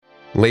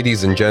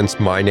Ladies and gents,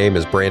 my name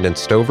is Brandon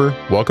Stover.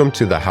 Welcome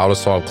to the How to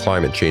Solve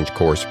Climate Change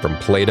course from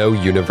Plato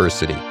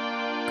University.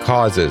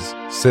 Causes,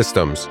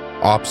 systems,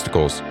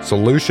 obstacles,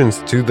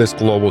 solutions to this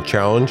global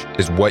challenge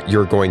is what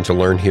you're going to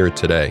learn here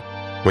today.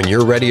 When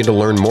you're ready to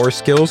learn more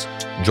skills,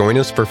 join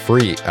us for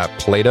free at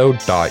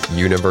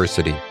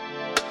plato.university.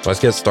 Let's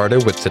get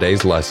started with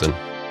today's lesson.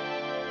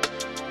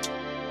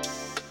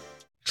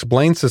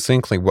 Explain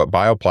succinctly what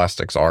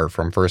bioplastics are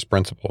from first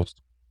principles.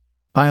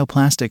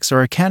 Bioplastics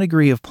are a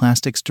category of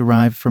plastics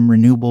derived from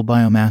renewable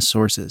biomass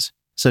sources,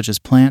 such as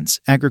plants,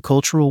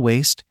 agricultural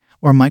waste,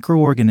 or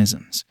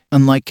microorganisms.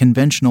 Unlike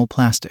conventional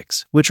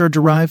plastics, which are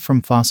derived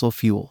from fossil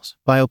fuels,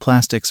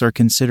 bioplastics are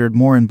considered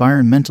more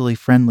environmentally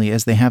friendly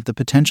as they have the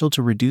potential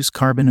to reduce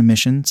carbon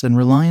emissions and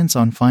reliance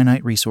on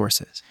finite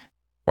resources.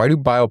 Why do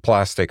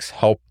bioplastics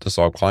help to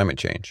solve climate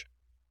change?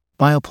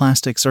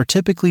 Bioplastics are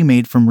typically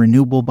made from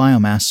renewable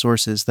biomass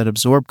sources that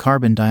absorb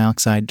carbon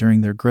dioxide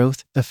during their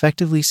growth,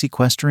 effectively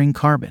sequestering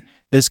carbon.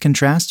 This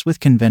contrasts with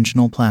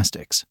conventional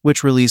plastics,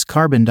 which release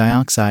carbon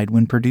dioxide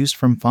when produced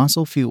from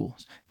fossil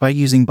fuels. By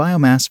using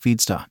biomass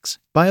feedstocks,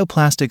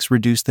 bioplastics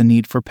reduce the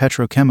need for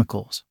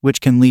petrochemicals,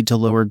 which can lead to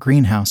lower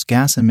greenhouse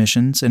gas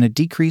emissions and a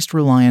decreased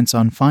reliance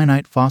on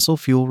finite fossil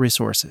fuel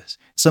resources.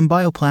 Some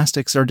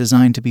bioplastics are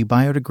designed to be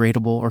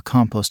biodegradable or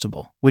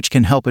compostable, which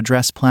can help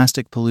address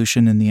plastic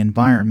pollution in the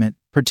environment,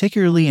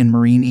 particularly in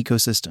marine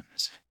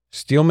ecosystems.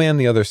 Steel man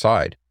the other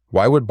side.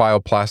 Why would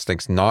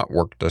bioplastics not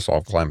work to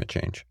solve climate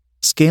change?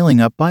 Scaling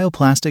up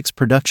bioplastics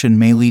production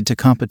may lead to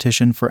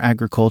competition for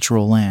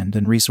agricultural land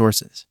and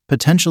resources,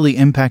 potentially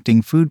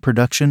impacting food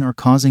production or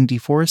causing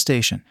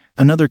deforestation.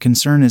 Another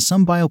concern is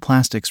some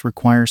bioplastics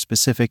require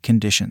specific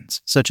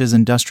conditions, such as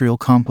industrial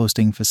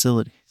composting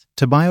facilities,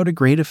 to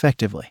biodegrade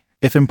effectively.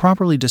 If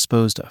improperly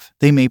disposed of,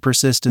 they may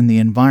persist in the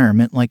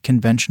environment like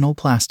conventional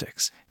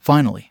plastics.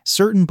 Finally,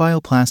 certain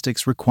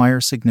bioplastics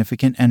require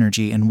significant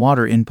energy and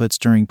water inputs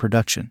during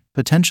production,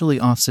 potentially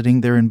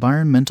offsetting their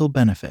environmental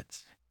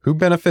benefits. Who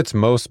benefits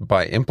most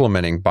by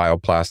implementing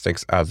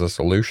bioplastics as a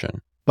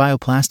solution?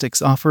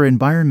 Bioplastics offer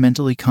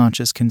environmentally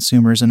conscious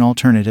consumers an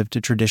alternative to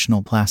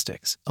traditional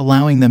plastics,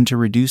 allowing them to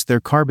reduce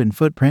their carbon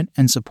footprint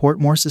and support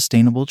more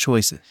sustainable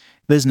choices.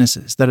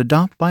 Businesses that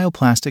adopt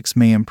bioplastics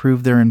may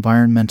improve their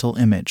environmental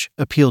image,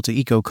 appeal to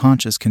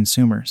eco-conscious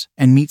consumers,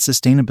 and meet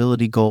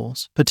sustainability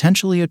goals,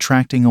 potentially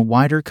attracting a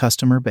wider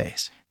customer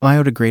base.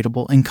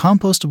 Biodegradable and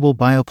compostable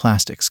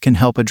bioplastics can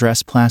help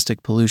address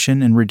plastic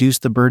pollution and reduce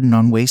the burden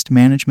on waste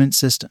management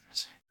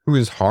systems. Who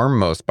is harmed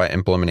most by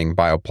implementing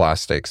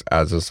bioplastics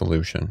as a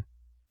solution?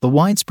 The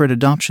widespread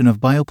adoption of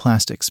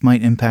bioplastics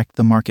might impact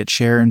the market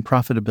share and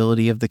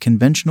profitability of the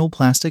conventional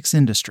plastics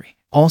industry.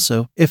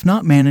 Also, if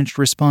not managed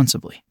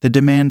responsibly, the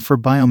demand for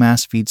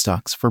biomass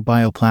feedstocks for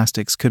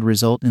bioplastics could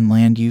result in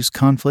land use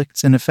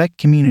conflicts and affect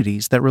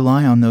communities that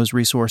rely on those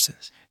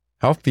resources.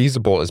 How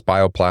feasible is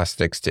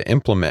bioplastics to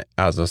implement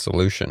as a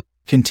solution?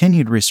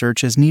 Continued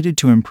research is needed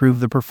to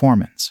improve the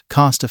performance,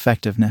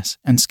 cost-effectiveness,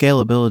 and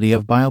scalability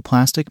of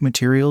bioplastic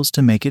materials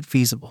to make it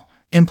feasible.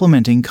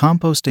 Implementing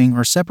composting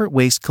or separate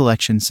waste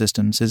collection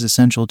systems is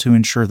essential to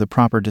ensure the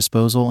proper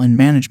disposal and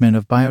management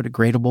of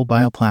biodegradable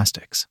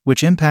bioplastics,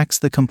 which impacts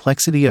the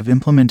complexity of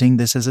implementing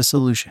this as a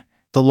solution.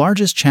 The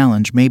largest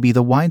challenge may be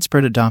the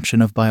widespread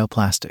adoption of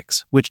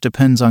bioplastics, which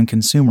depends on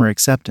consumer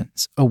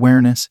acceptance,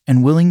 awareness,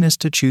 and willingness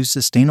to choose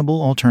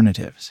sustainable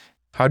alternatives.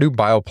 How do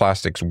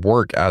bioplastics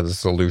work as a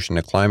solution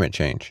to climate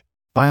change?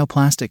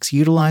 Bioplastics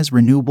utilize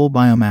renewable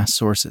biomass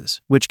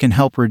sources, which can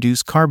help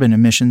reduce carbon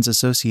emissions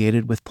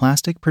associated with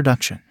plastic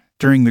production.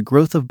 During the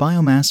growth of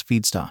biomass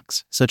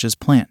feedstocks, such as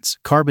plants,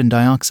 carbon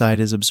dioxide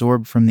is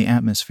absorbed from the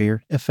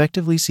atmosphere,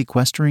 effectively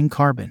sequestering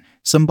carbon.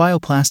 Some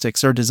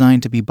bioplastics are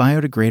designed to be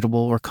biodegradable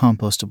or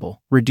compostable,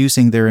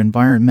 reducing their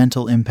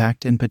environmental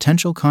impact and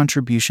potential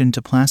contribution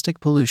to plastic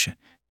pollution.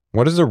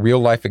 What is a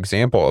real-life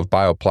example of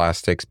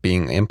bioplastics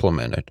being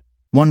implemented?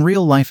 One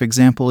real-life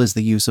example is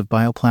the use of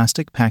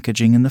bioplastic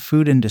packaging in the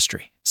food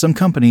industry. Some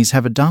companies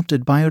have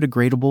adopted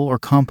biodegradable or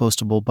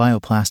compostable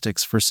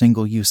bioplastics for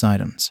single-use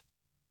items,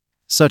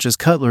 such as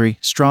cutlery,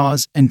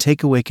 straws, and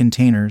takeaway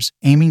containers,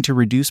 aiming to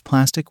reduce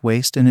plastic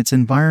waste and its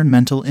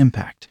environmental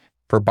impact.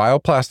 For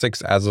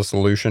bioplastics as a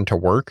solution to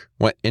work,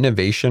 what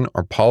innovation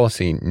or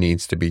policy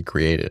needs to be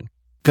created?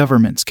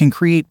 Governments can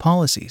create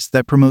policies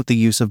that promote the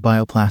use of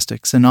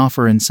bioplastics and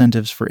offer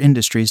incentives for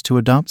industries to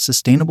adopt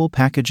sustainable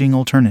packaging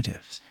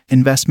alternatives.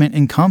 Investment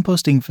in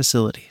composting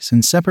facilities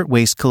and separate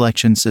waste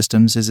collection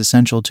systems is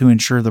essential to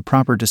ensure the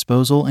proper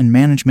disposal and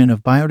management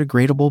of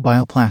biodegradable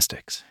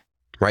bioplastics.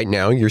 Right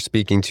now, you're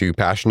speaking to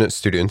passionate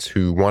students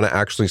who want to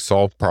actually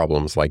solve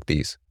problems like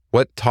these.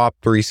 What top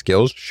 3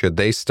 skills should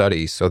they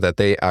study so that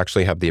they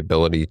actually have the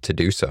ability to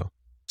do so?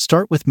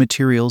 Start with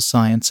materials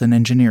science and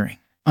engineering.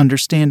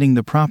 Understanding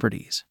the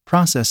properties,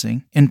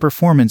 processing, and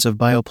performance of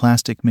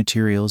bioplastic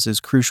materials is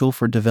crucial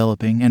for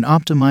developing and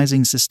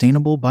optimizing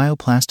sustainable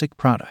bioplastic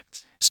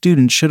products.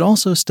 Students should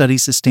also study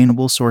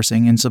sustainable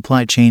sourcing and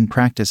supply chain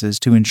practices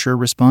to ensure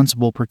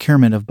responsible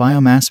procurement of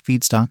biomass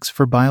feedstocks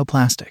for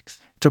bioplastics.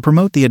 To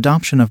promote the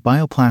adoption of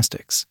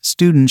bioplastics,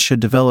 students should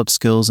develop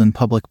skills in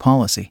public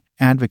policy,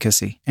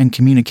 advocacy, and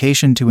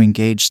communication to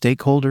engage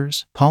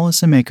stakeholders,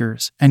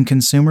 policymakers, and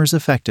consumers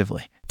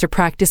effectively. To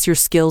practice your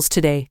skills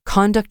today,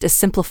 conduct a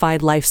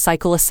simplified life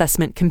cycle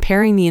assessment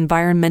comparing the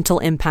environmental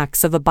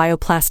impacts of a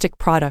bioplastic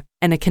product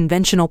and a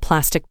conventional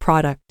plastic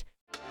product.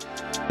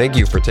 Thank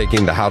you for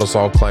taking the How to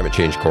Solve Climate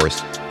Change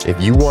course.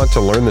 If you want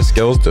to learn the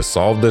skills to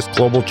solve this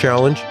global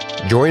challenge,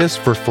 join us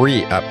for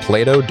free at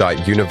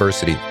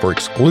plato.university for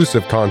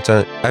exclusive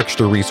content,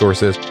 extra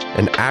resources,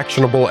 and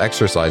actionable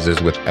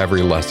exercises with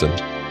every lesson.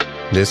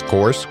 This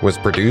course was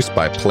produced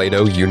by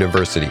Plato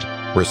University,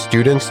 where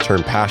students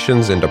turn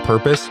passions into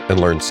purpose and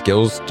learn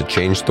skills to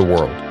change the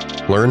world.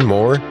 Learn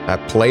more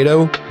at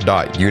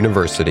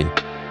plato.university.